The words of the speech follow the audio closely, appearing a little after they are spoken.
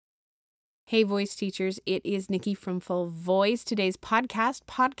Hey, voice teachers, it is Nikki from Full Voice. Today's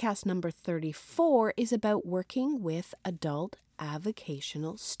podcast number 34, is about working with adult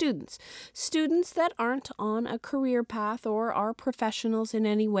avocational students. Students that aren't on a career path or are professionals in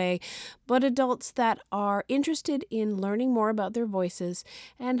any way, but adults that are interested in learning more about their voices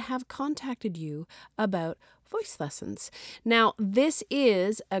and have contacted you about voice lessons. Now, this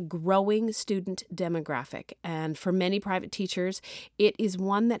is a growing student demographic, and for many private teachers, it is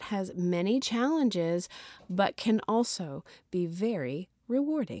one that has many challenges, but can also be very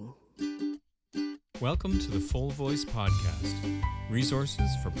rewarding. Welcome to the Full Voice Podcast, resources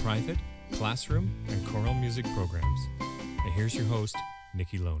for private, classroom, and choral music programs. And here's your host,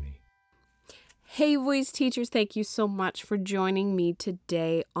 Nikki Loney. Hey, voice teachers, thank you so much for joining me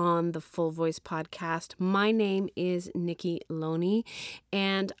today on the Full Voice Podcast. My name is Nikki Loney,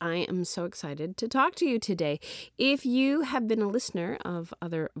 and I am so excited to talk to you today. If you have been a listener of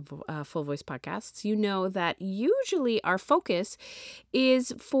other Full Voice podcasts, you know that usually our focus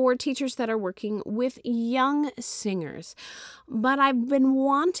is for teachers that are working with young singers. But I've been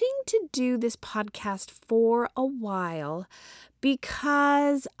wanting to do this podcast for a while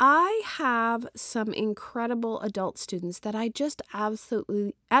because I have some incredible adult students that I just absolutely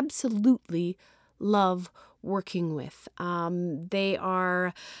love working with. They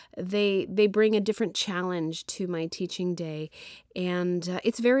bring a different challenge to my teaching day, and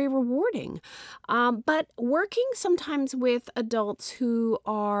it's very rewarding. But working sometimes with adults who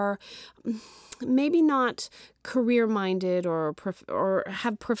are maybe not career-minded or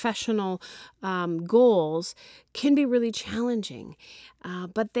have professional goals can be really challenging.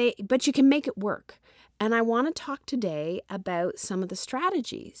 But you can make it work. And I want to talk today about some of the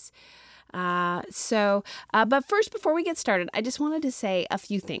strategies. But first, before we get started, I just wanted to say a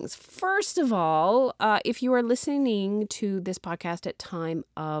few things. First of all, if you are listening to this podcast at time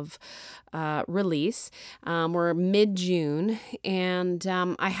of release, we're mid-June, and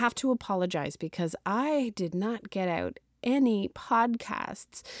I have to apologize because I did not get out any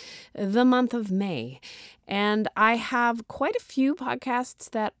podcasts the month of May. And I have quite a few podcasts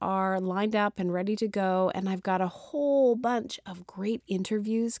that are lined up and ready to go. And I've got a whole bunch of great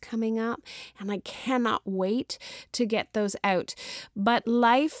interviews coming up. And I cannot wait to get those out. But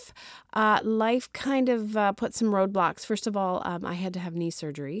life kind of put some roadblocks. First of all, I had to have knee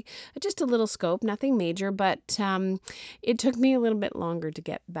surgery. Just a little scope, nothing major. But it took me a little bit longer to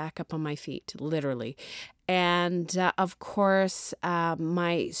get back up on my feet, literally. And of course,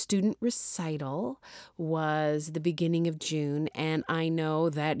 my student recital was the beginning of June, and I know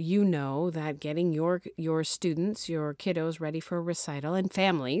that you know that getting your students, your kiddos ready for a recital and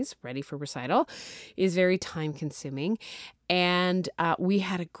families ready for recital is very time consuming. And we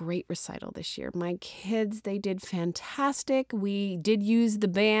had a great recital this year. My kids, they did fantastic. We did use the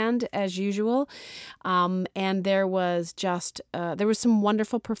band as usual. And there was some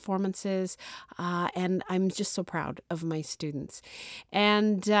wonderful performances. And I'm just so proud of my students.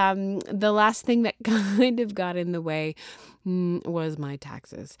 And the last thing that kind of got in the way was my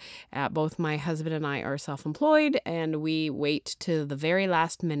taxes. Both my husband and I are self-employed, and we wait to the very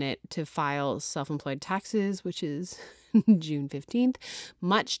last minute to file self-employed taxes, which is June 15th,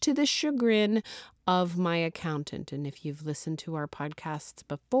 much to the chagrin of my accountant. And if you've listened to our podcasts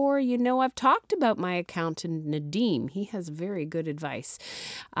before, you know I've talked about my accountant, Nadeem. He has very good advice.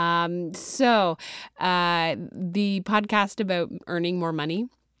 The podcast about earning more money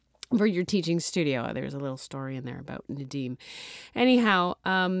for your teaching studio. There's a little story in there about Nadeem. Anyhow,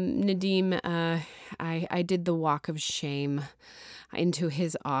 Nadeem, I did the walk of shame into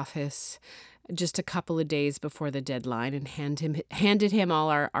his office just a couple of days before the deadline and handed him all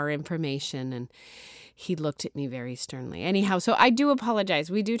our information, and he looked at me very sternly. Anyhow, so I do apologize.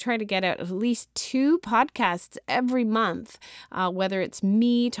 We do try to get out at least 2 podcasts every month, whether it's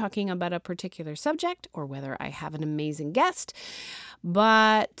me talking about a particular subject or whether I have an amazing guest.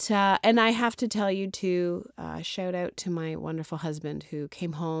 But, and I have to tell you to shout out to my wonderful husband who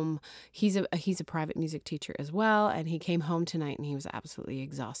came home. He's a private music teacher as well. And he came home tonight and he was absolutely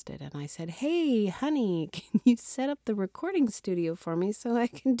exhausted. And I said, "Hey, honey, can you set up the recording studio for me so I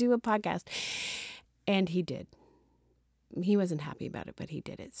can do a podcast?" And he did. He wasn't happy about it, but he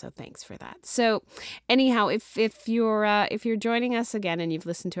did it. So thanks for that. So anyhow, if you're joining us again and you've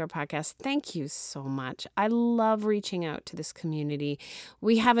listened to our podcast, thank you so much. I love reaching out to this community.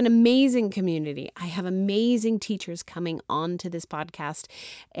 We have an amazing community. I have amazing teachers coming on to this podcast,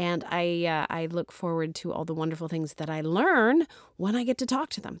 and I look forward to all the wonderful things that I learn when I get to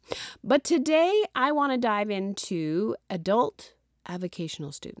talk to them. But today I want to dive into adult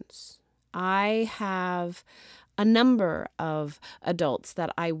avocational students. I have a number of adults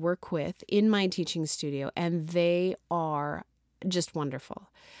that I work with in my teaching studio, and they are just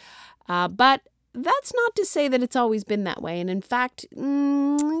wonderful. But that's not to say that it's always been that way. And in fact,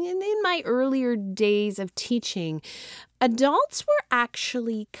 in my earlier days of teaching, adults were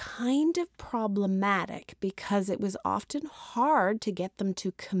actually kind of problematic because it was often hard to get them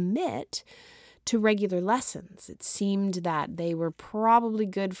to commit to regular lessons. It seemed that they were probably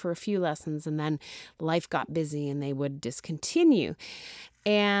good for a few lessons and then life got busy and they would discontinue.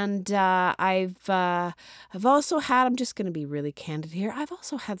 And I've also had, I'm just going to be really candid here, I've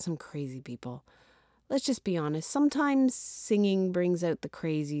also had some crazy people. Let's just be honest. Sometimes singing brings out the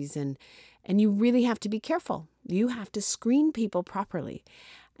crazies, and you really have to be careful. You have to screen people properly.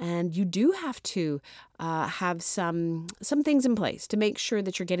 And you do have to have some things in place to make sure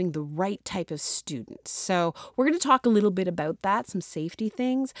that you're getting the right type of students. So we're going to talk a little bit about that, some safety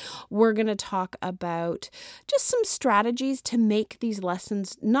things. We're going to talk about just some strategies to make these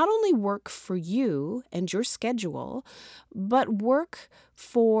lessons not only work for you and your schedule, but work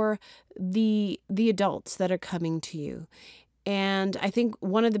for the adults that are coming to you. And I think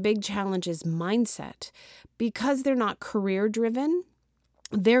one of the big challenges is mindset. Because they're not career driven,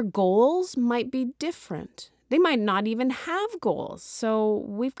 their goals might be different. They might not even have goals. So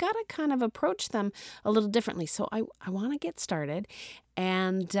we've got to kind of approach them a little differently. So I want to get started.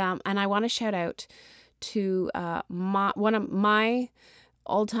 And I want to shout out to one of my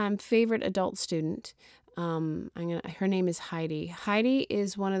all-time favorite adult student. Her name is Heidi. Heidi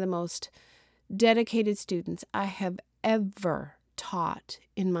is one of the most dedicated students I have ever taught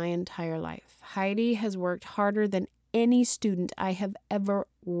in my entire life. Heidi has worked harder than any student I have ever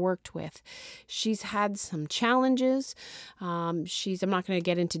worked with. She's had some challenges. I'm not going to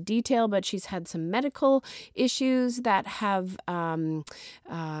get into detail, but she's had some medical issues that have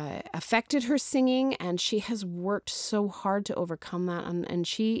affected her singing, and she has worked so hard to overcome that. And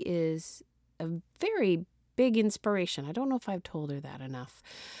she is a very big inspiration. I don't know if I've told her that enough.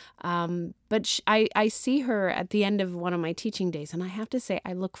 But I see her at the end of one of my teaching days, and I have to say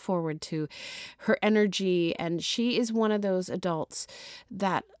I look forward to her energy, and she is one of those adults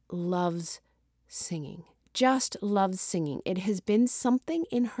that loves singing. Just loves singing. It has been something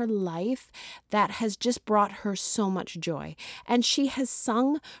in her life that has just brought her so much joy. And she has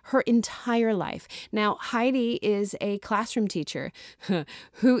sung her entire life. Now, Heidi is a classroom teacher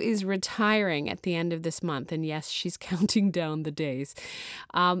who is retiring at the end of this month. And yes, she's counting down the days.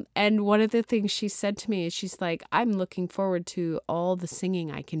 And one of the things she said to me is she's like, I'm looking forward to all the singing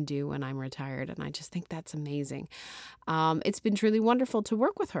I can do when I'm retired. And I just think that's amazing. It's been truly wonderful to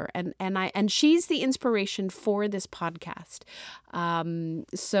work with her. And she's the inspiration for this podcast.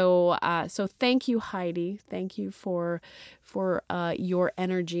 So thank you, Heidi. Thank you for your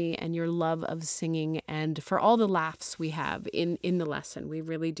energy and your love of singing, and for all the laughs we have in the lesson. We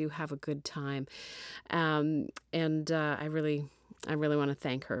really do have a good time. And I really want to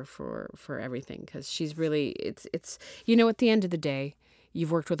thank her for everything, because she's really, it's at the end of the day,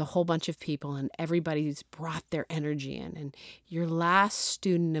 you've worked with a whole bunch of people and everybody's brought their energy in, and your last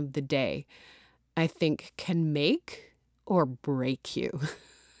student of the day, I think, can make or break you.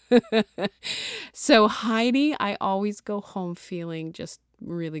 So Heidi, I always go home feeling just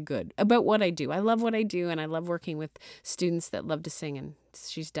really good about what I do. I love what I do, and I love working with students that love to sing, and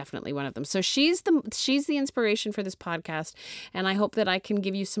she's definitely one of them. So she's the inspiration for this podcast, and I hope that I can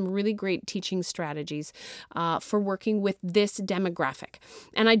give you some really great teaching strategies for working with this demographic.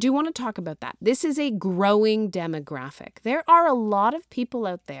 And I do want to talk about that. This is a growing demographic. There are a lot of people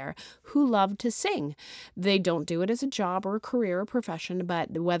out there who love to sing. They don't do it as a job or a career or profession,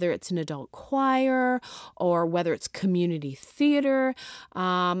 but whether it's an adult choir or whether it's community theater,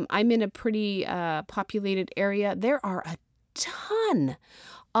 I'm in a pretty populated area. There are a ton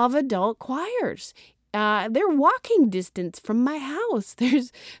of adult choirs. They're walking distance from my house.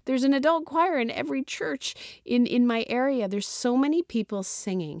 There's an adult choir in every church in my area. There's so many people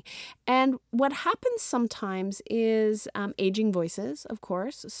singing. And what happens sometimes is aging voices, of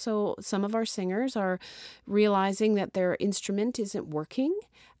course. So some of our singers are realizing that their instrument isn't working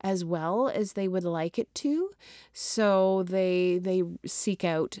as well as they would like it to. So they seek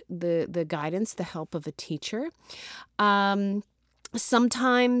out the guidance, the help of a teacher.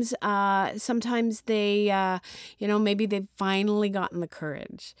 Sometimes they, maybe they've finally gotten the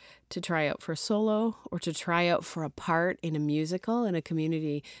courage to try out for a solo or to try out for a part in a musical, in a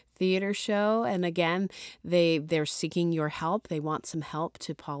community theater show. And again, they're seeking your help. They want some help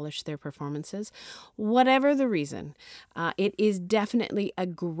to polish their performances. Whatever the reason, it is definitely a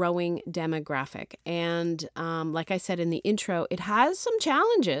growing demographic. And like I said in the intro, it has some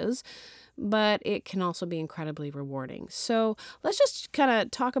challenges, but it can also be incredibly rewarding. So let's just kind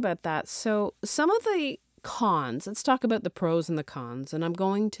of talk about that. So some of the cons, let's talk about the pros and the cons. And I'm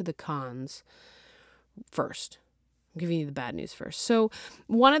going to the cons first. I'm giving you the bad news first. So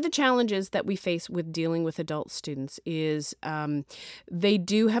one of the challenges that we face with dealing with adult students is they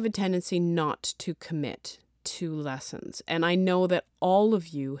do have a tendency not to commit to lessons. And I know that all of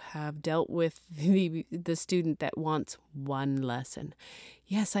you have dealt with the student that wants one lesson.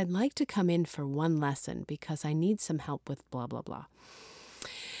 Yes, I'd like to come in for one lesson because I need some help with blah, blah, blah.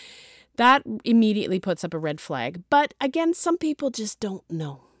 That immediately puts up a red flag. But again, some people just don't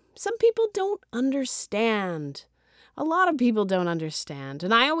know. Some people don't understand. A lot of people don't understand.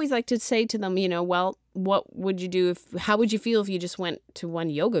 And I always like to say to them, well, what would you do how would you feel if you just went to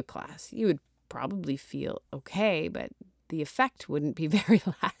one yoga class? You would probably feel okay, but the effect wouldn't be very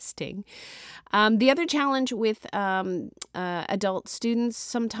lasting. The other challenge with adult students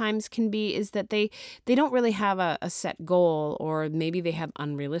sometimes can be is that they don't really have a set goal, or maybe they have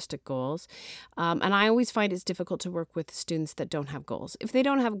unrealistic goals. And I always find it's difficult to work with students that don't have goals. If they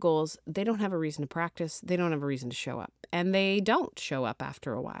don't have goals, they don't have a reason to practice. They don't have a reason to show up. And they don't show up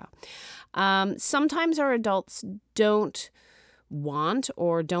after a while. Sometimes our adults don't want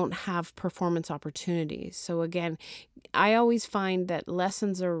or don't have performance opportunities. So again, I always find that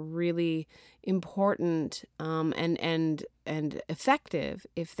lessons are really important and effective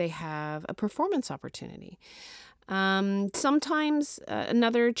if they have a performance opportunity. Sometimes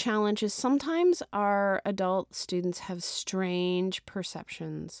another challenge is sometimes our adult students have strange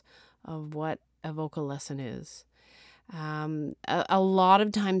perceptions of what a vocal lesson is. A lot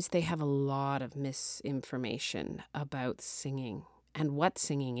of times they have a lot of misinformation about singing and what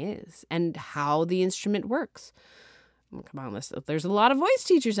singing is and how the instrument works. Come on, there's a lot of voice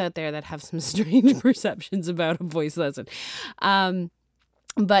teachers out there that have some strange perceptions about a voice lesson. So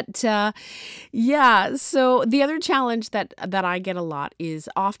the other challenge that I get a lot is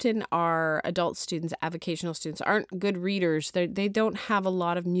often our adult students, avocational students, aren't good readers. They don't have a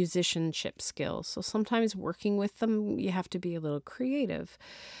lot of musicianship skills. So sometimes working with them, you have to be a little creative.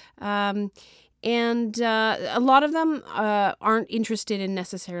 And a lot of them aren't interested in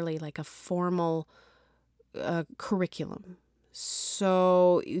necessarily like a formal curriculum.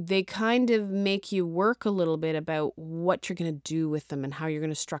 So they kind of make you work a little bit about what you're going to do with them and how you're going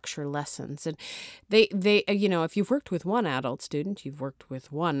to structure lessons. And they if you've worked with one adult student, you've worked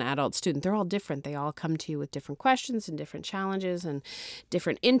with one adult student. They're all different. They all come to you with different questions and different challenges and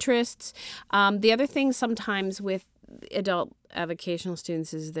different interests. The other thing sometimes with adult avocational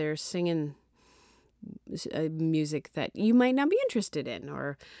students is they're singing music that you might not be interested in,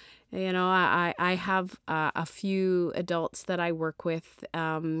 or I have a few adults that I work with,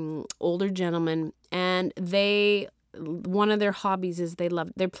 older gentlemen, and one of their hobbies is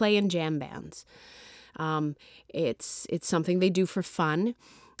they're playing jam bands. It's something they do for fun,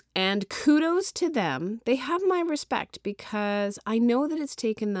 and kudos to them. They have my respect because I know that it's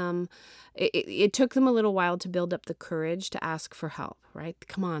taken them. It took them a little while to build up the courage to ask for help, right?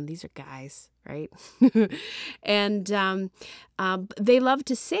 Come on, these are guys, right? And they love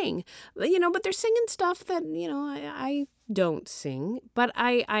to sing, but they're singing stuff that, I don't sing, but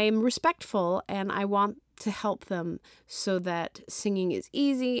I am respectful and I want to help them so that singing is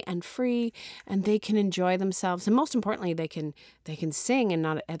easy and free and they can enjoy themselves. And most importantly, they can sing and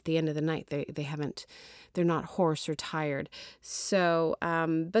not at the end of the night, they're not hoarse or tired. So,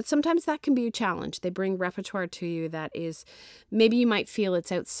 but sometimes that can be a challenge. They bring repertoire to you that is, maybe you might feel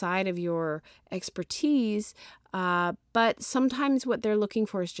it's outside of your expertise, but sometimes what they're looking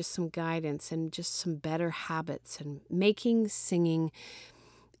for is just some guidance and just some better habits and making singing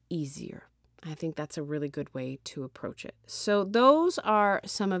easier. I think that's a really good way to approach it. So those are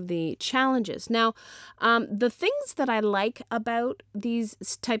some of the challenges. Now, the things that I like about these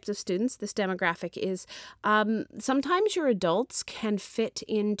types of students, this demographic, is sometimes your adults can fit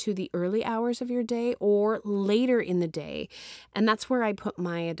into the early hours of your day or later in the day. And that's where I put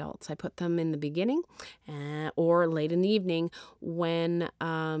my adults. I put them in the beginning or late in the evening when,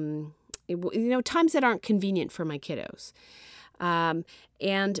 times that aren't convenient for my kiddos.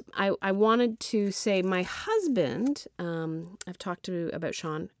 And I wanted to say my husband, I've talked about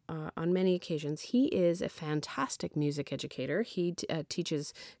Sean on many occasions. He is a fantastic music educator. He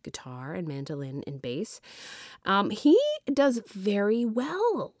teaches guitar and mandolin and bass. He does very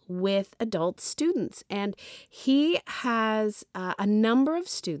well with adult students, and he has a number of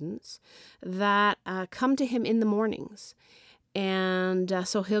students that come to him in the mornings. And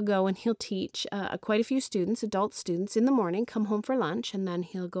so he'll go and he'll teach quite a few students, adult students, in the morning, come home for lunch, and then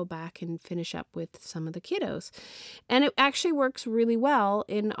he'll go back and finish up with some of the kiddos. And it actually works really well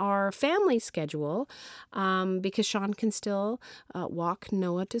in our family schedule because Sean can still walk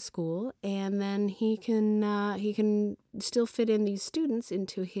Noah to school, and then he can still fit in these students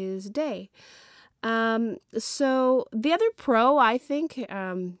into his day. So the other pro, I think,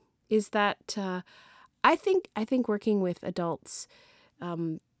 is that I think working with adults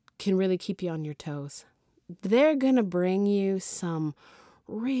can really keep you on your toes. They're going to bring you some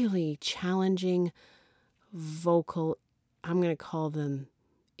really challenging vocal, I'm going to call them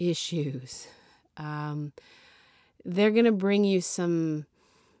issues. They're going to bring you some,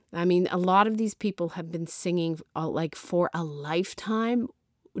 I mean, a lot of these people have been singing like for a lifetime,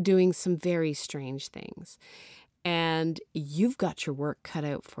 doing some very strange things. And you've got your work cut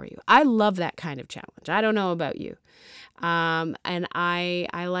out for you. I love that kind of challenge. I don't know about you. And I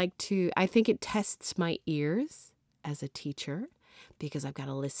think it tests my ears as a teacher because I've got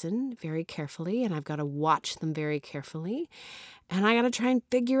to listen very carefully and I've got to watch them very carefully. And I got to try and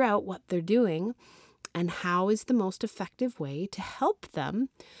figure out what they're doing and how is the most effective way to help them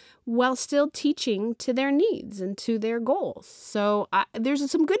while still teaching to their needs and to their goals. So there's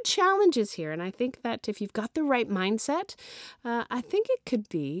some good challenges here. And I think that if you've got the right mindset, I think it could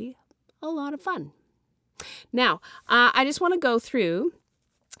be a lot of fun. Now, I just want to go through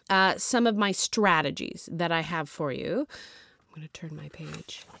some of my strategies that I have for you. I'm going to turn my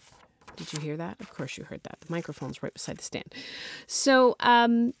page. Did you hear that? Of course you heard that. The microphone's right beside the stand. So,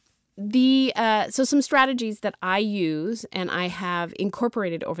 so some strategies that I use and I have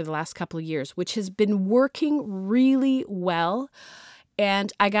incorporated over the last couple of years, which has been working really well.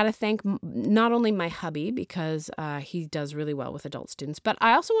 And I got to thank not only my hubby because he does really well with adult students, but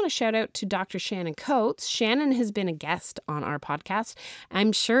I also want to shout out to Dr. Shannon Coates. Shannon has been a guest on our podcast.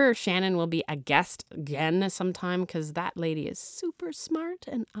 I'm sure Shannon will be a guest again sometime because that lady is super smart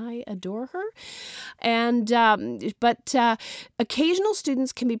and I adore her. And but occasional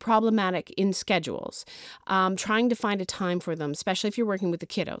students can be problematic in schedules, trying to find a time for them, especially if you're working with the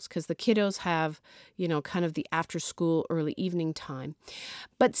kiddos, because the kiddos have, kind of the after school, early evening time.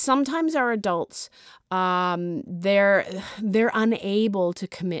 But sometimes our adults, they're unable to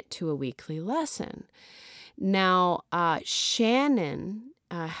commit to a weekly lesson. Now, Shannon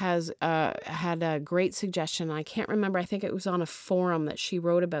has had a great suggestion. I can't remember. I think it was on a forum that she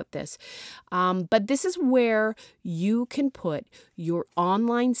wrote about this. But this is where you can put your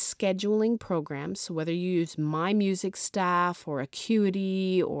online scheduling programs. So whether you use My Music Staff or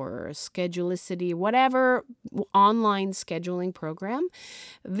Acuity or Schedulicity, whatever online scheduling program,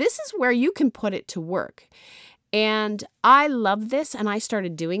 this is where you can put it to work. And I love this, and I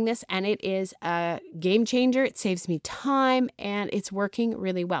started doing this, and it is a game changer. It saves me time, and it's working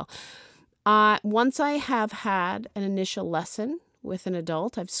really well. Once I have had an initial lesson with an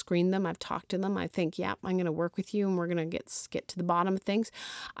adult, I've screened them, I've talked to them, I think, yeah, I'm going to work with you, and we're going to get to the bottom of things.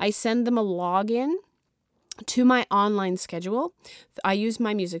 I send them a login to my online schedule. I use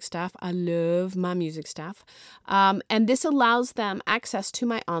My Music Staff. I love My Music Staff. And this allows them access to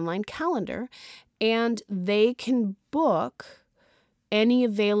my online calendar, and they can book any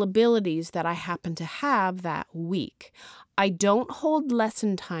availabilities that I happen to have that week. I don't hold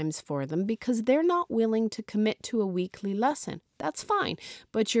lesson times for them because they're not willing to commit to a weekly lesson. That's fine,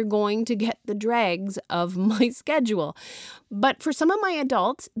 but you're going to get the dregs of my schedule. But for some of my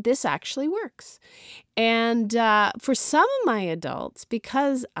adults, this actually works. And for some of my adults,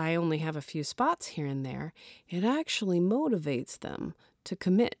 because I only have a few spots here and there, it actually motivates them to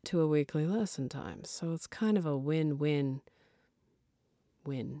commit to a weekly lesson time. So it's kind of a win-win-win.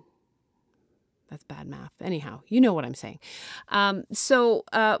 That's bad math. Anyhow, you know what I'm saying.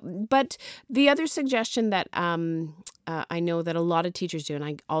 But the other suggestion that I know that a lot of teachers do, and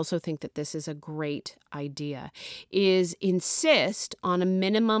I also think that this is a great idea, is insist on a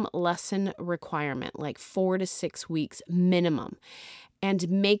minimum lesson requirement, like 4 to 6 weeks minimum, and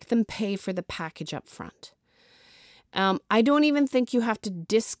make them pay for the package up front. I don't even think you have to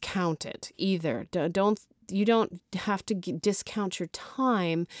discount it either. You don't have to discount your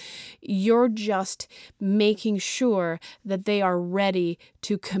time. You're just making sure that they are ready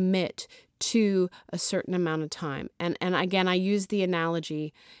to commit to a certain amount of time. And again, I use the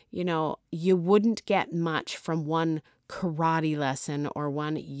analogy, you wouldn't get much from one karate lesson or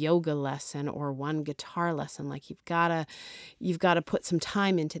one yoga lesson or one guitar lesson. Like you've got to put some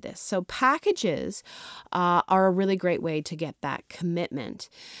time into this. So packages are a really great way to get that commitment.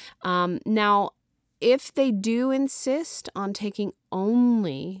 Now, if they do insist on taking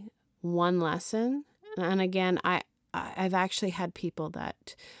only one lesson, and again, I've actually had people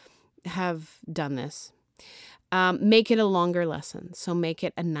that have done this. Make it a longer lesson. So make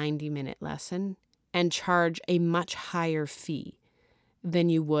it a 90-minute lesson and charge a much higher fee than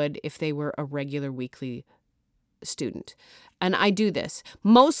you would if they were a regular weekly student. And I do this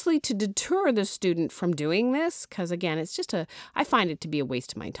mostly to deter the student from doing this because, again, I find it to be a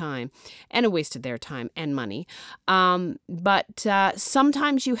waste of my time and a waste of their time and money. But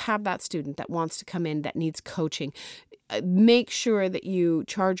sometimes you have that student that wants to come in that needs coaching. Make sure that you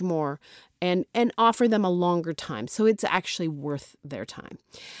charge more and offer them a longer time so it's actually worth their time.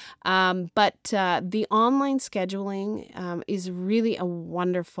 But the online scheduling is really a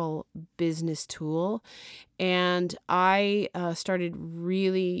wonderful business tool. And I started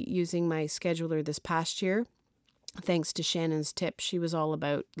really using my scheduler this past year. Thanks to Shannon's tip. She was all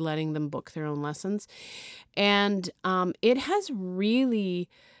about letting them book their own lessons. And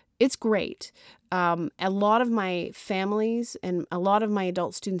it's great. A lot of my families and a lot of my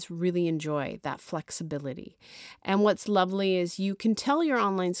adult students really enjoy that flexibility. And what's lovely is you can tell your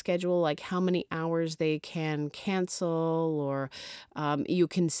online schedule like how many hours they can cancel, or you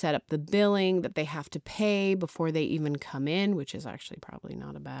can set up the billing that they have to pay before they even come in, which is actually probably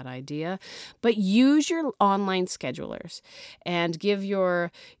not a bad idea. But use your online schedulers and give your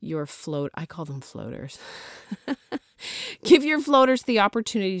float, I call them floaters. Give your floaters the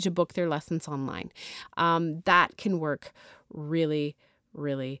opportunity to book their lessons online. That can work really,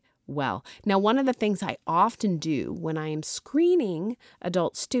 really well. Now, one of the things I often do when I am screening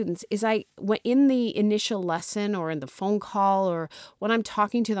adult students is in the initial lesson or in the phone call or when I'm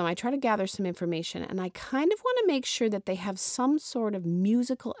talking to them, I try to gather some information, and I kind of want to make sure that they have some sort of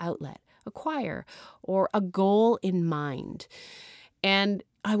musical outlet, a choir, or a goal in mind. And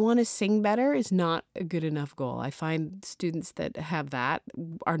I want to sing better is not a good enough goal. I find students that have that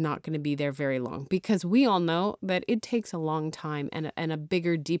are not going to be there very long because we all know that it takes a long time and a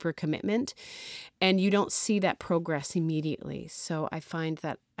bigger, deeper commitment, and you don't see that progress immediately. So I find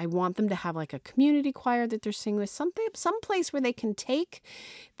that I want them to have like a community choir that they're singing with, some place where they can take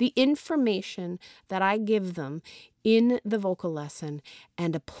the information that I give them in the vocal lesson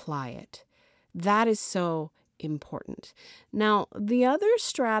and apply it. That is so important. Now, the other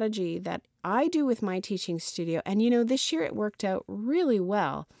strategy that I do with my teaching studio, and this year it worked out really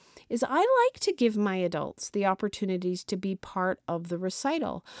well, is I like to give my adults the opportunities to be part of the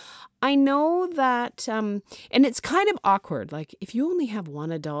recital. I know that, and it's kind of awkward, like if you only have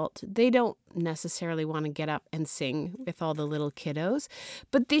one adult, they don't necessarily want to get up and sing with all the little kiddos.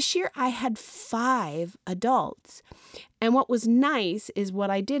 But this year I had 5 adults. And what was nice is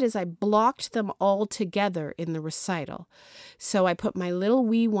what I did is I blocked them all together in the recital. So I put my little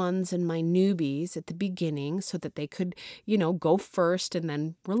wee ones and my newbies at the beginning so that they could, go first and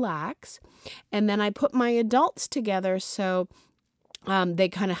then relax. And then I put my adults together so they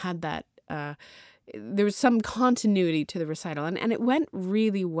kind of had that, there was some continuity to the recital, and it went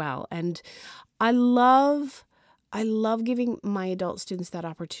really well. And I love giving my adult students that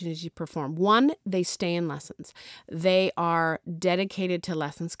opportunity to perform. One, they stay in lessons. They are dedicated to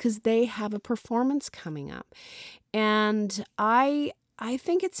lessons because they have a performance coming up. And I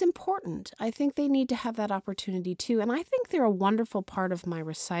think it's important. I think they need to have that opportunity too. And I think they're a wonderful part of my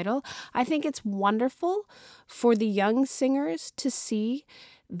recital. I think it's wonderful for the young singers to see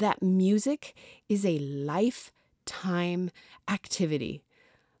that music is a lifetime activity.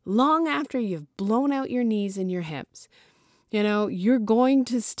 Long after you've blown out your knees and your hips, you're going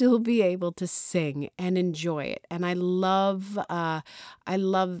to still be able to sing and enjoy it. And I love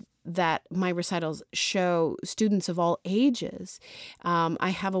that my recitals show students of all ages. I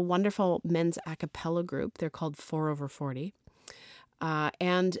have a wonderful men's a cappella group. They're called 4/40.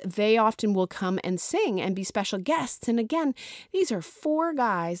 And they often will come and sing and be special guests. And again, these are 4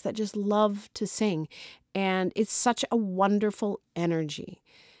 guys that just love to sing. And it's such a wonderful energy.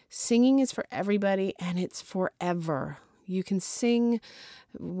 Singing is for everybody, and it's forever. You can sing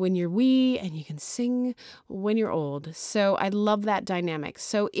when you're wee and you can sing when you're old. So I love that dynamic.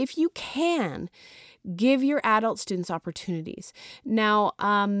 So if you can, give your adult students opportunities. Now,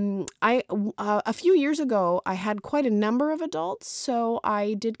 a few years ago, I had quite a number of adults, so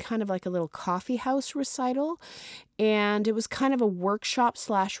I did kind of like a little coffee house recital, and it was kind of a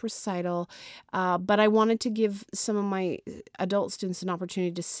workshop/recital, but I wanted to give some of my adult students an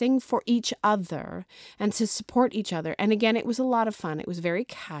opportunity to sing for each other and to support each other. And again, it was a lot of fun. It was very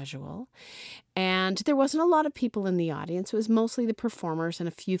casual, and there wasn't a lot of people in the audience. It was mostly the performers and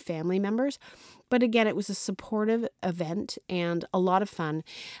a few family members. But again, it was a supportive event and a lot of fun,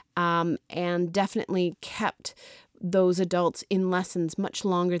 and definitely kept those adults in lessons much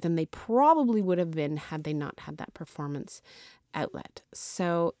longer than they probably would have been had they not had that performance outlet.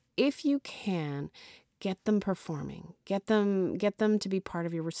 So if you can, get them performing, get them to be part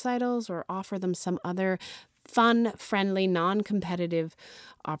of your recitals, or offer them some other fun, friendly, non-competitive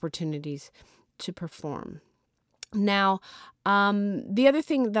opportunities to perform. Now, the other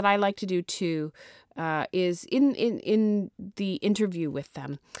thing that I like to do too is in the interview with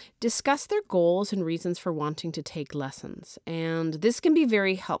them, discuss their goals and reasons for wanting to take lessons. And this can be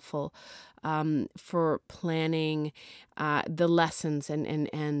very helpful for planning the lessons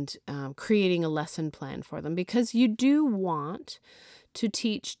and creating a lesson plan for them, because you do want to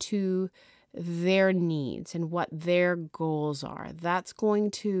teach to their needs and what their goals are. That's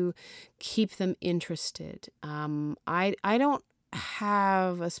going to keep them interested. I don't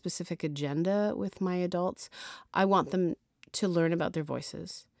have a specific agenda with my adults. I want them to learn about their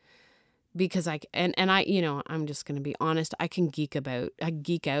voices, because I I'm just going to be honest, I geek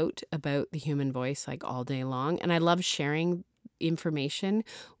out about the human voice like all day long, and I love sharing information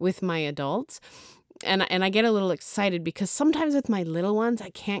with my adults. And I get a little excited because sometimes with my little ones,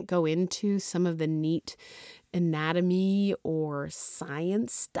 I can't go into some of the neat anatomy or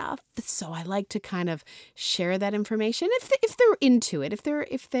science stuff. So I like to kind of share that information if they're into it, if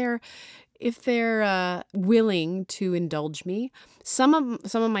they're willing to indulge me. Some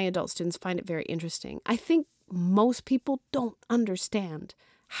of my adult students find it very interesting. I think most people don't understand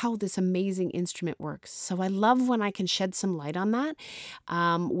how this amazing instrument works. So I love when I can shed some light on that,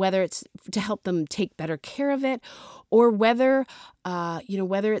 whether it's to help them take better care of it, or whether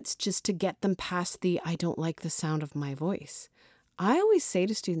it's just to get them past the I don't like the sound of my voice. I always say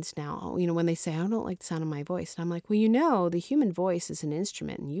to students now, when they say, I don't like the sound of my voice, and I'm like, well, the human voice is an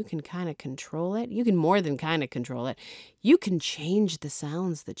instrument and you can kind of control it. You can more than kind of control it. You can change the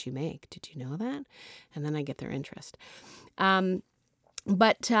sounds that you make. Did you know that? And then I get their interest.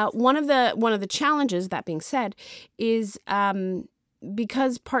 But one of the challenges, that being said, is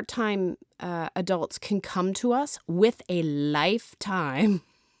because part-time adults can come to us with a lifetime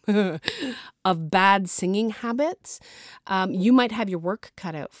of bad singing habits, you might have your work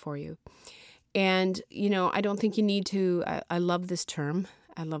cut out for you. And, I don't think you need to, I love this term.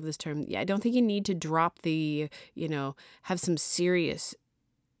 Yeah, I don't think you need to drop the, have some serious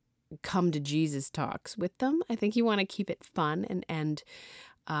come to Jesus talks with them. I think you want to keep it fun and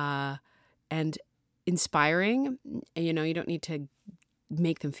inspiring. You don't need to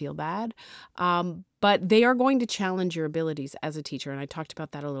make them feel bad. But they are going to challenge your abilities as a teacher. And I talked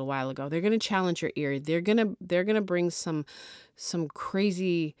about that a little while ago. They're going to challenge your ear. They're going to bring some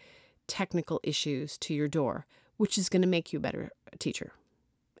crazy technical issues to your door, which is going to make you a better teacher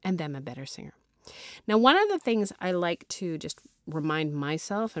and them a better singer. Now, one of the things I like to just remind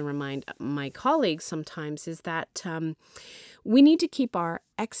myself and remind my colleagues sometimes is that we need to keep our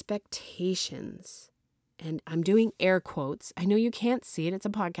expectations, and I'm doing air quotes. I know you can't see it. It's a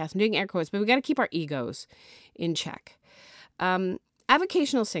podcast. I'm doing air quotes, but we got to keep our egos in check.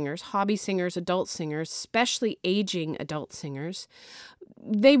 Avocational singers, hobby singers, adult singers, especially aging adult singers,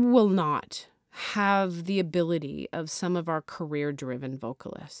 they will not have the ability of some of our career-driven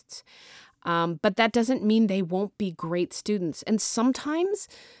vocalists. But that doesn't mean they won't be great students. And sometimes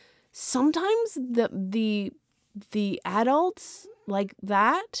the adults like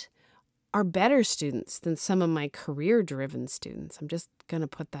that are better students than some of my career-driven students. I'm just going to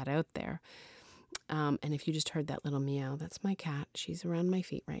put that out there. And if you just heard that little meow, that's my cat. She's around my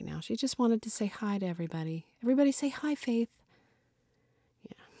feet right now. She just wanted to say hi to everybody. Everybody say hi, Faith.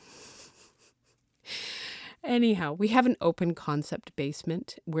 Yeah. Anyhow, we have an open concept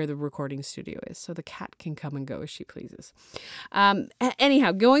basement where the recording studio is, so the cat can come and go as she pleases.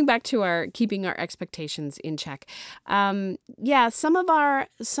 Anyhow, going back to keeping our expectations in check. Some of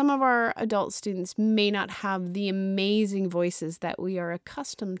our adult students may not have the amazing voices that we are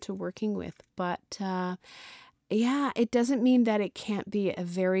accustomed to working with, but it doesn't mean that it can't be a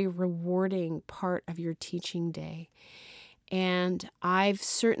very rewarding part of your teaching day. And I've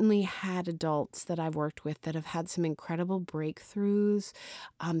certainly had adults that I've worked with that have had some incredible breakthroughs.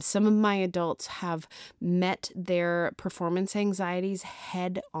 Some of my adults have met their performance anxieties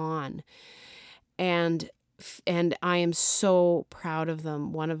head on. And I am so proud of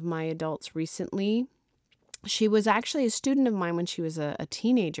them. One of my adults recently, she was actually a student of mine when she was a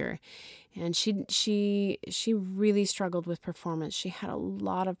teenager. And she really struggled with performance. She had a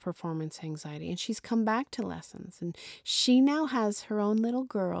lot of performance anxiety, and she's come back to lessons. And she now has her own little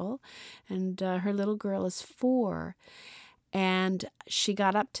girl, and her little girl is 4. And she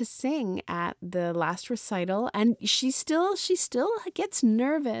got up to sing at the last recital, and she still gets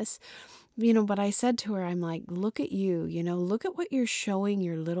nervous, but I said to her, I'm like, look at you, look at what you're showing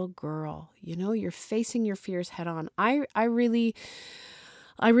your little girl. You're facing your fears head on. I really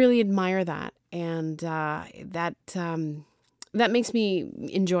admire that. And that makes me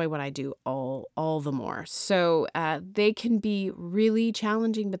enjoy what I do all the more. So they can be really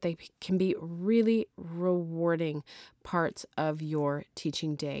challenging, but they can be really rewarding parts of your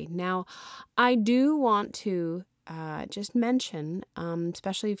teaching day. Now, I do want to just mention,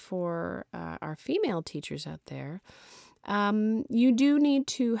 especially for our female teachers out there, you do need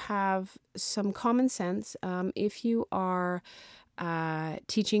to have some common sense if you are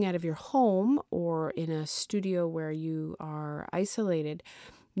teaching out of your home or in a studio where you are isolated.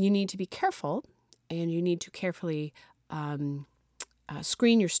 You need to be careful, and you need to carefully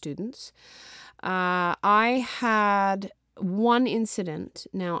screen your students. I had one incident.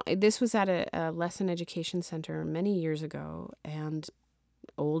 Now, this was at a lesson education center many years ago, and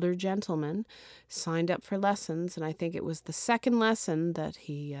older gentleman signed up for lessons, and I think it was the second lesson that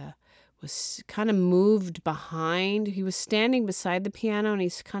he was kind of moved behind. He was standing beside the piano, and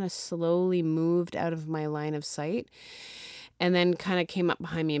he's kind of slowly moved out of my line of sight, and then kind of came up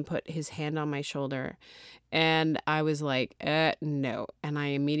behind me and put his hand on my shoulder. And I was like, no. And I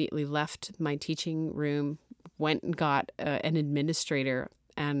immediately left my teaching room, went and got an administrator.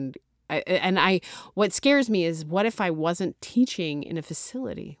 And what scares me is, what if I wasn't teaching in a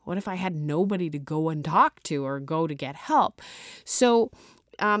facility? What if I had nobody to go and talk to or go to get help? So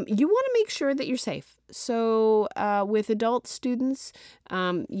you want to make sure that you're safe. So with adult students,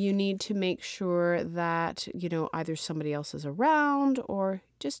 you need to make sure that, either somebody else is around, or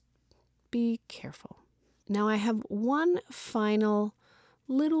just be careful. Now, I have one final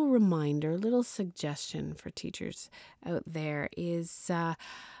little reminder, little suggestion for teachers out there is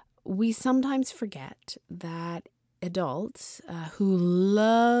we sometimes forget that adults who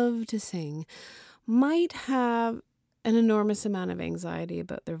love to sing might have an enormous amount of anxiety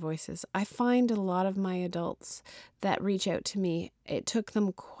about their voices. I find a lot of my adults that reach out to me, it took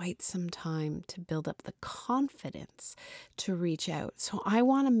them quite some time to build up the confidence to reach out. So I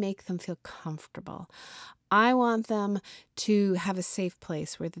want to make them feel comfortable. I want them to have a safe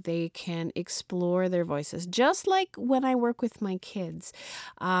place where they can explore their voices. Just like when I work with my kids,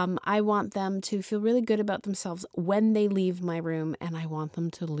 I want them to feel really good about themselves when they leave my room, and I want them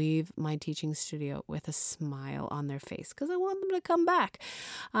to leave my teaching studio with a smile on their face, because I want them to come back.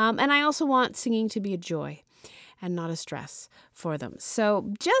 And I also want singing to be a joy and not a stress for them.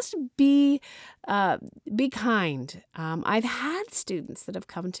 So just be kind. I've had students that have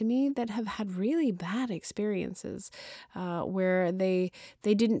come to me that have had really bad experiences where they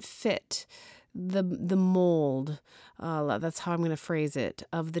didn't fit the mold, that's how I'm going to phrase it,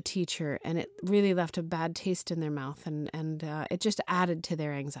 of the teacher, and it really left a bad taste in their mouth, and it just added to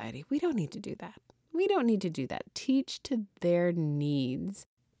their anxiety. We don't need to do that. We don't need to do that. Teach to their needs.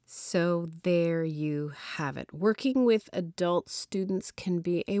 So there you have it. Working with adult students can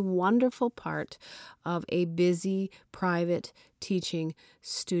be a wonderful part of a busy private teaching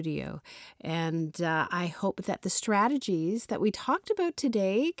studio. And I hope that the strategies that we talked about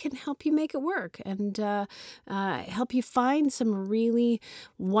today can help you make it work and help you find some really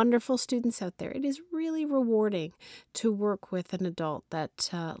wonderful students out there. It is really rewarding to work with an adult that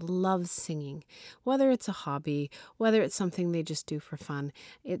loves singing, whether it's a hobby, whether it's something they just do for fun.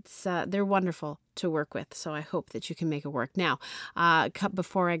 They're wonderful to work with. So I hope that you can make it work. Now,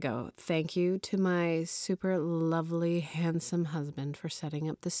 before I go, thank you to my super lovely, handsome husband for setting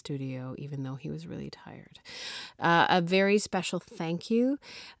up the studio, even though he was really tired. A very special thank you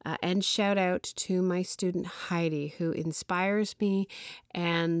and shout out to my student Heidi, who inspires me.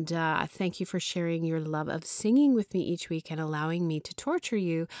 And thank you for sharing your love of singing with me each week and allowing me to torture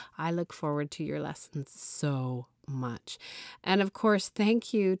you. I look forward to your lessons so much. And of course,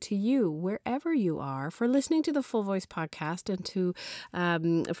 thank you to you, wherever you are, for listening to the Full Voice podcast, and to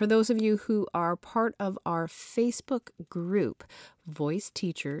for those of you who are part of our Facebook group, Voice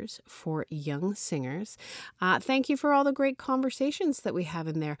Teachers for Young Singers. Thank you for all the great conversations that we have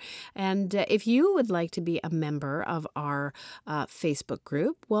in there. And if you would like to be a member of our Facebook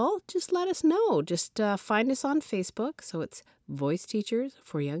group, well, just let us know. Just find us on Facebook. So it's Voice Teachers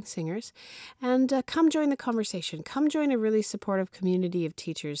for Young Singers. And come join the conversation. Come join a really supportive community of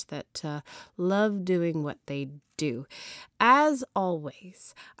teachers that love doing what they do. As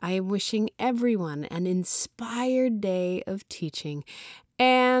always, I am wishing everyone an inspired day of teaching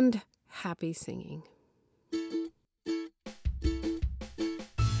and happy singing.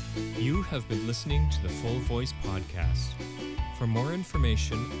 You have been listening to the Full Voice podcast. For more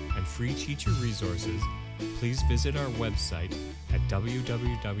information and free teacher resources, please visit our website at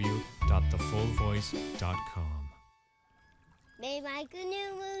www.thefullvoice.com. Made by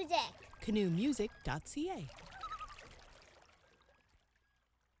Canoe Music. canoemusic.ca.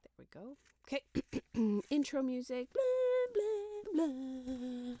 There we go. Okay. Intro music. Blah, blah, blah.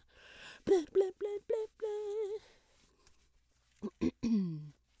 Blah, blah, blah, blah, blah.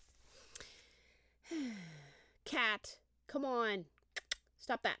 Cat, come on.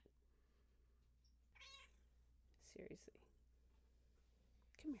 Stop that. Seriously.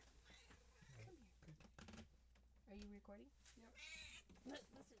 Come here. Are you recording? No.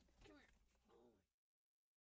 Listen.